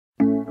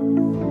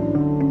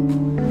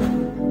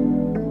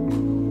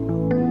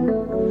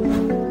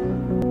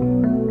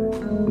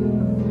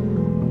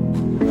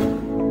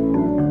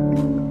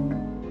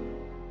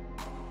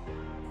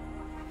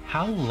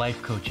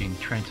Life coaching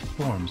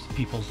transforms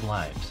people's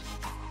lives.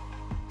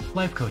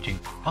 Life coaching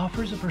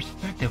offers a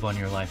perspective on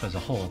your life as a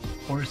whole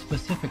or a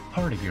specific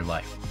part of your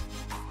life.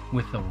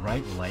 With the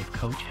right life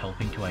coach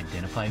helping to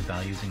identify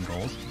values and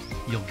goals,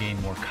 you'll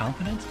gain more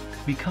confidence,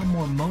 become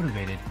more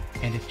motivated,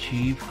 and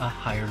achieve a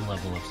higher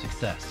level of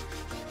success.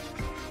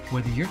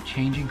 Whether you're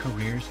changing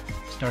careers,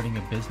 starting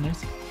a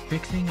business,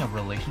 fixing a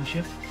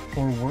relationship,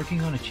 or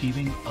working on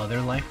achieving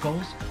other life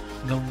goals,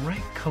 the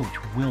right coach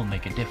will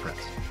make a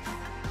difference.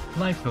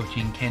 Life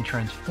coaching can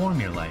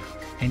transform your life,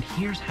 and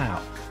here's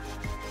how.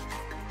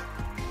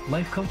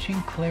 Life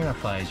coaching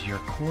clarifies your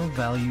core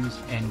values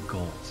and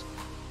goals.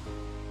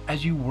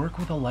 As you work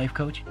with a life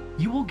coach,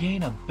 you will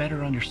gain a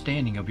better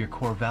understanding of your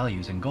core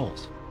values and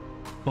goals.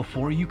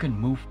 Before you can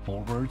move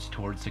forwards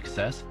towards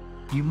success,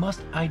 you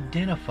must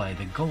identify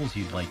the goals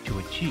you'd like to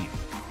achieve.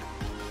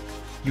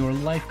 Your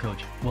life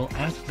coach will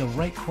ask the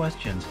right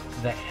questions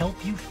that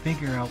help you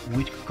figure out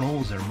which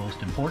goals are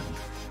most important.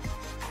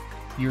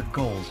 Your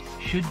goals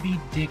should be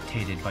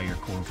dictated by your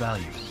core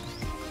values.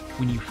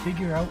 When you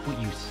figure out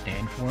what you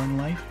stand for in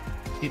life,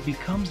 it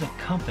becomes a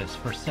compass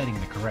for setting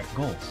the correct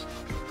goals.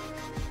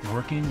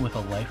 Working with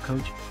a life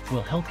coach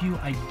will help you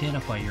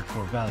identify your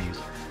core values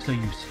so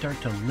you start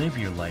to live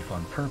your life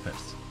on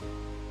purpose.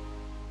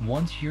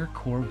 Once your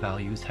core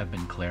values have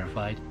been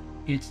clarified,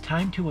 it's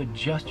time to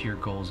adjust your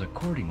goals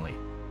accordingly.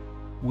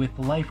 With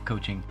life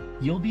coaching,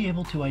 you'll be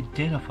able to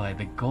identify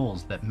the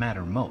goals that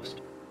matter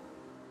most.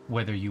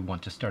 Whether you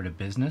want to start a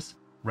business,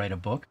 write a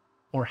book,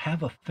 or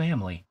have a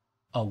family,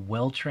 a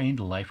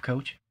well-trained life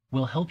coach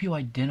will help you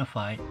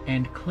identify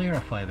and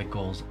clarify the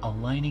goals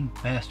aligning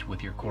best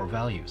with your core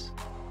values.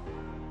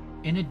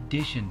 In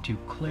addition to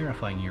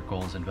clarifying your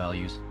goals and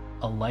values,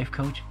 a life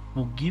coach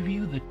will give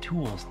you the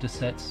tools to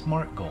set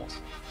SMART goals.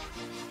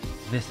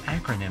 This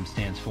acronym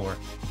stands for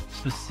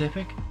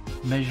Specific,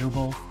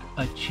 Measurable,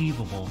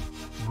 Achievable,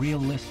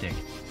 Realistic,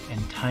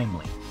 and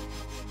Timely.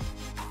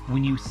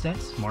 When you set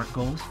SMART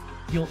goals,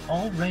 you'll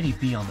already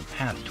be on the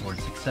path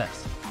towards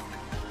success.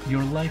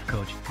 Your life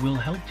coach will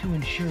help to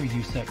ensure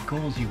you set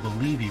goals you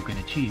believe you can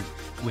achieve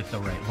with the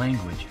right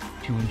language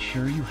to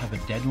ensure you have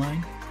a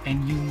deadline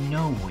and you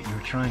know what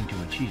you're trying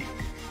to achieve.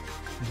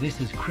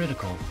 This is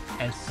critical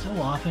as so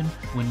often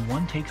when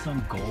one takes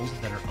on goals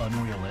that are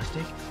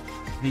unrealistic,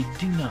 they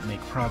do not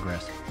make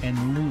progress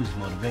and lose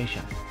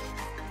motivation.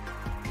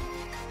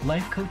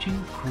 Life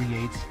coaching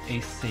creates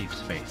a safe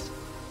space.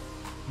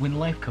 When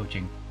life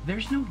coaching,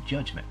 there's no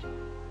judgment.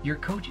 Your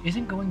coach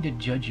isn't going to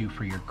judge you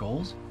for your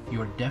goals,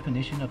 your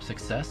definition of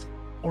success,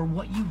 or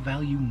what you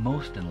value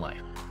most in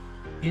life.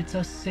 It's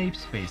a safe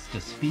space to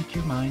speak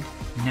your mind,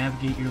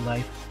 navigate your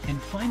life,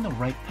 and find the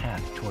right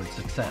path towards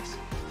success.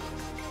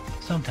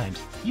 Sometimes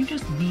you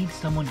just need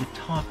someone to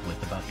talk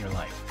with about your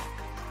life.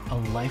 A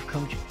life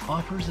coach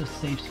offers a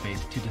safe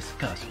space to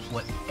discuss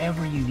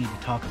whatever you need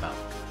to talk about.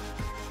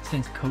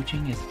 Since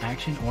coaching is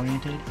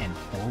action-oriented and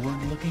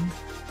forward-looking,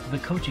 the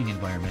coaching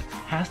environment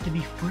has to be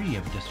free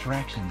of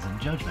distractions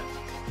and judgment.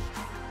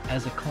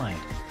 As a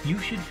client, you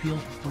should feel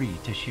free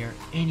to share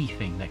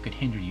anything that could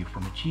hinder you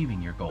from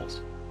achieving your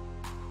goals.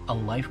 A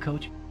life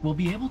coach will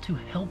be able to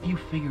help you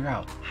figure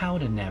out how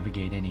to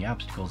navigate any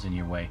obstacles in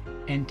your way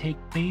and take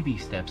baby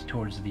steps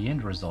towards the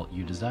end result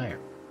you desire.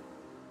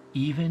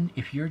 Even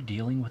if you're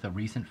dealing with a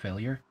recent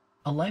failure,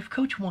 a life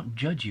coach won't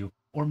judge you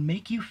or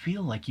make you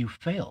feel like you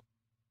failed.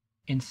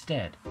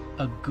 Instead,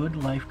 a good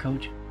life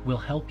coach will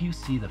help you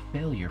see the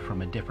failure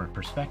from a different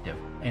perspective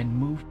and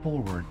move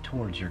forward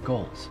towards your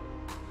goals.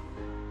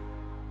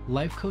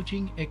 Life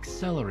coaching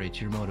accelerates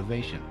your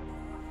motivation.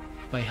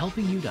 By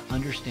helping you to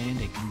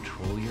understand and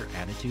control your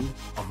attitude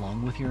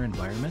along with your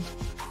environment,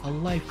 a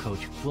life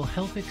coach will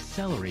help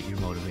accelerate your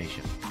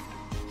motivation.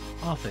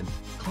 Often,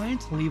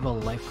 clients leave a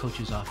life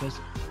coach's office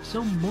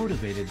so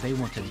motivated they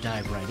want to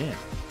dive right in.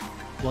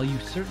 While you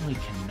certainly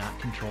cannot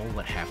control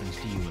what happens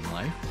to you in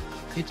life,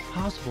 it's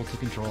possible to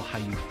control how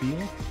you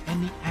feel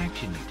and the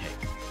action you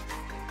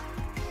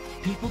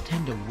take. People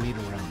tend to wait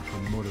around for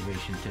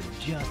motivation to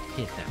just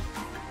hit them.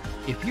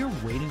 If you're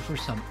waiting for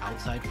some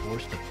outside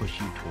force to push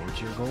you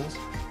towards your goals,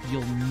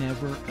 you'll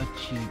never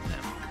achieve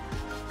them.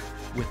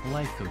 With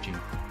life coaching,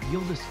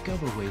 you'll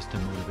discover ways to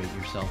motivate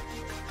yourself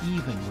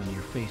even when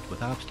you're faced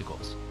with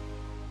obstacles.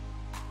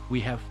 We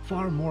have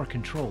far more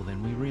control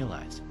than we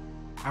realize.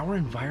 Our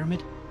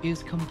environment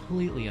is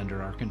completely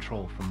under our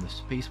control, from the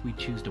space we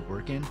choose to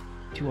work in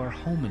to our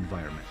home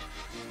environment.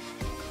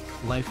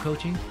 Life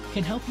coaching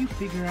can help you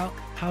figure out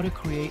how to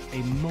create a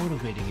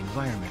motivating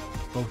environment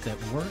both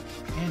at work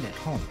and at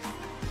home.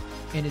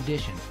 In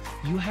addition,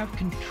 you have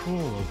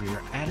control over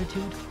your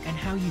attitude and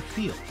how you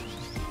feel.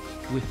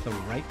 With the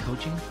right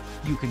coaching,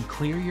 you can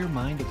clear your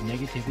mind of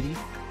negativity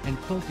and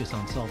focus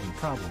on solving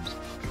problems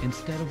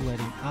instead of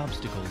letting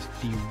obstacles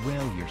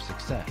derail your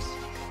success.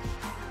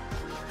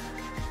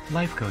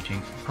 Life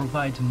coaching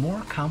provides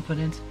more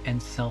confidence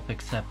and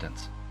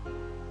self-acceptance.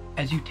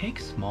 As you take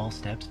small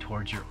steps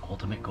towards your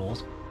ultimate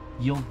goals,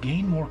 you'll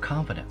gain more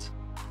confidence.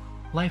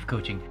 Life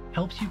coaching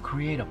helps you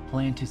create a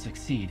plan to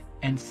succeed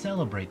and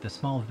celebrate the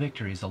small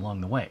victories along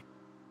the way.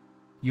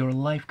 Your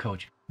life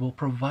coach will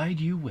provide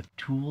you with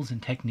tools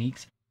and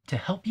techniques to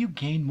help you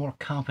gain more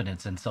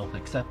confidence and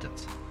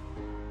self-acceptance.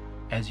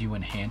 As you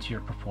enhance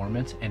your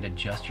performance and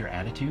adjust your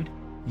attitude,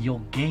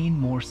 you'll gain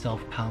more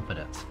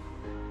self-confidence.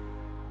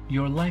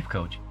 Your life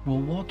coach will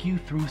walk you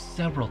through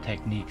several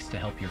techniques to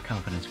help your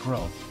confidence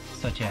grow,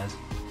 such as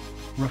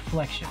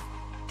reflection.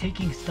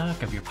 Taking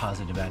stock of your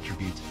positive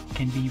attributes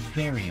can be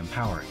very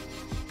empowering.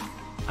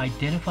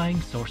 Identifying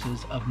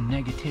sources of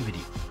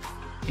negativity.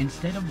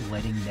 Instead of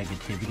letting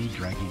negativity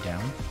drag you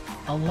down,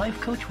 a life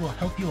coach will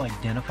help you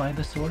identify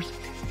the source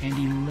and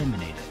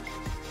eliminate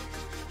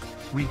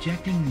it.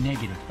 Rejecting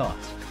negative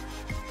thoughts.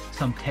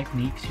 Some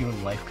techniques your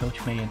life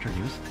coach may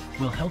introduce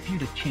will help you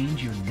to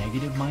change your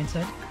negative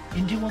mindset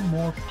into a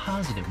more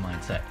positive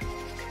mindset.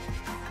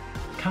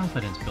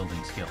 Confidence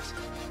building skills.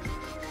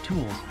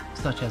 Tools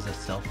such as a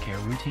self-care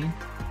routine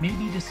may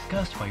be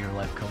discussed by your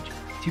life coach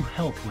to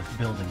help with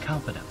building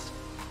confidence.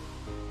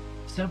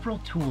 Several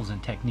tools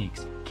and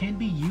techniques can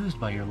be used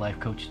by your life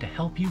coach to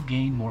help you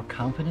gain more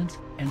confidence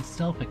and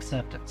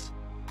self-acceptance.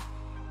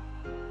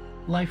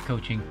 Life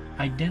coaching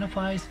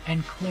identifies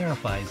and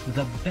clarifies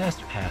the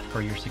best path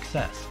for your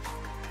success.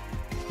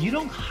 You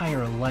don't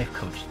hire a life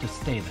coach to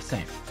stay the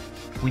same.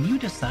 When you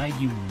decide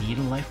you need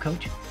a life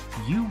coach,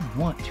 you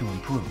want to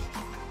improve.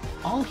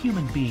 All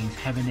human beings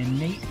have an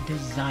innate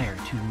desire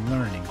to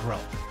learn and grow.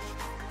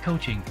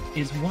 Coaching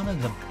is one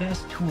of the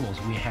best tools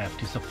we have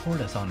to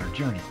support us on our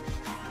journey.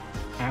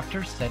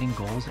 After setting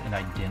goals and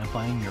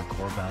identifying your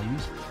core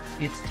values,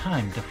 it's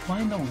time to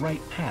find the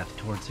right path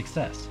towards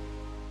success.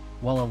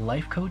 While a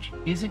life coach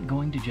isn't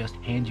going to just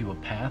hand you a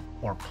path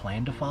or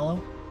plan to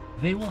follow,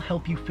 they will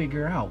help you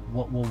figure out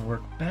what will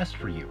work best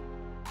for you.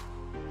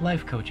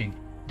 Life coaching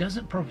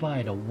doesn't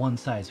provide a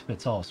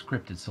one-size-fits-all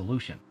scripted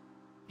solution.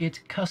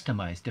 It's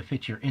customized to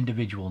fit your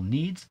individual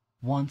needs,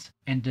 wants,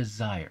 and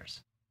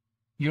desires.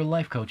 Your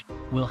life coach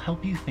will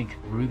help you think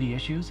through the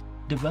issues,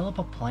 develop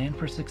a plan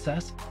for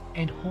success,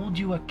 and hold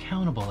you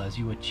accountable as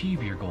you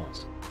achieve your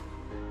goals.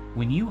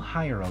 When you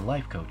hire a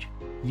life coach,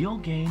 you'll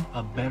gain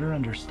a better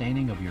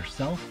understanding of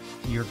yourself,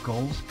 your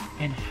goals,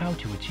 and how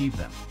to achieve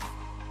them.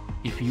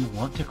 If you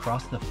want to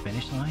cross the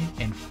finish line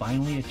and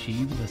finally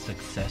achieve the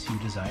success you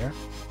desire,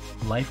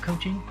 life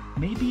coaching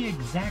may be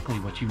exactly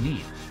what you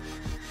need.